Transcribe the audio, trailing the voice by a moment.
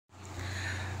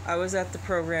I was at the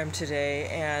program today,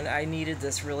 and I needed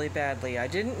this really badly. I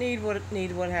didn't need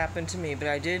what happened to me, but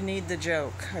I did need the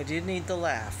joke. I did need the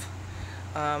laugh.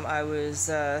 I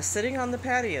was sitting on the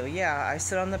patio. Yeah, I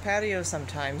sit on the patio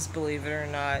sometimes, believe it or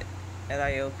not, at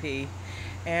IOP.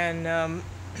 And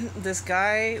this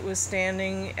guy was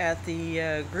standing at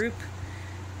the group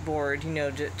board,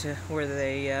 to where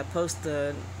they post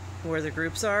where the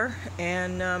groups are.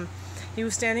 And he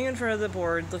was standing in front of the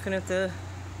board looking at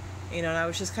and I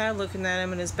was just kind of looking at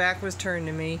him, and his back was turned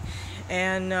to me.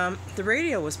 And the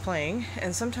radio was playing,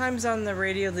 and sometimes on the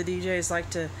radio the DJs like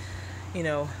to,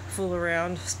 fool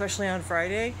around, especially on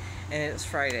Friday, and it was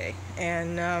Friday.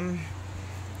 And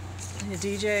the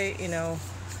DJ,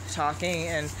 talking,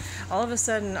 and all of a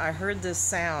sudden I heard this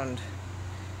sound.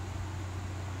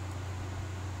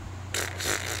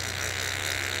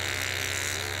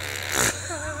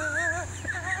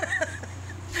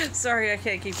 Sorry, I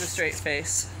can't keep a straight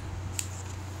face.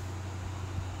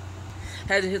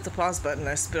 Had to hit the pause button.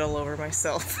 I spit all over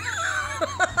myself.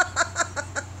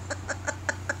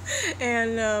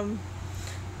 And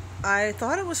I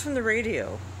thought it was from the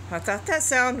radio. I thought that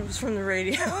sound was from the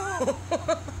radio.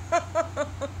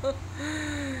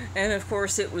 And of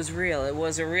course it was real. It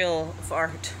was a real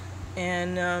fart.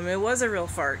 And it was a real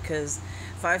fart, because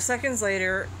 5 seconds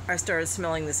later I started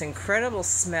smelling this incredible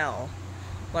smell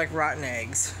like rotten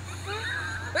eggs.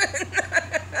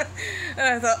 And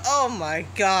I thought, oh my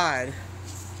God,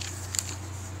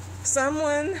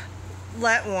 someone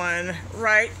let one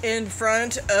right in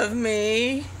front of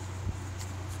me.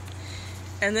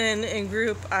 And then in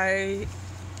group I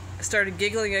started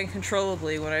giggling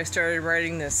uncontrollably when I started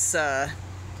writing this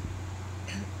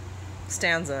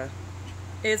stanza.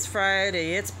 It's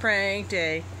Friday, it's prank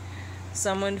day.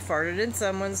 Someone farted in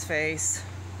someone's face.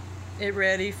 It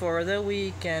ready for the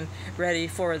weekend, ready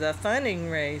for the funning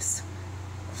race.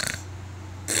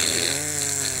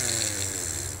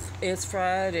 It's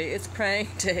Friday, it's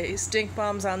prank day. Stink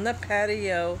bombs on the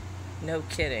patio. No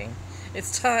kidding.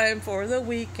 It's time for the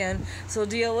weekend, so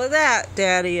deal with that,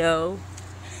 Daddy-O.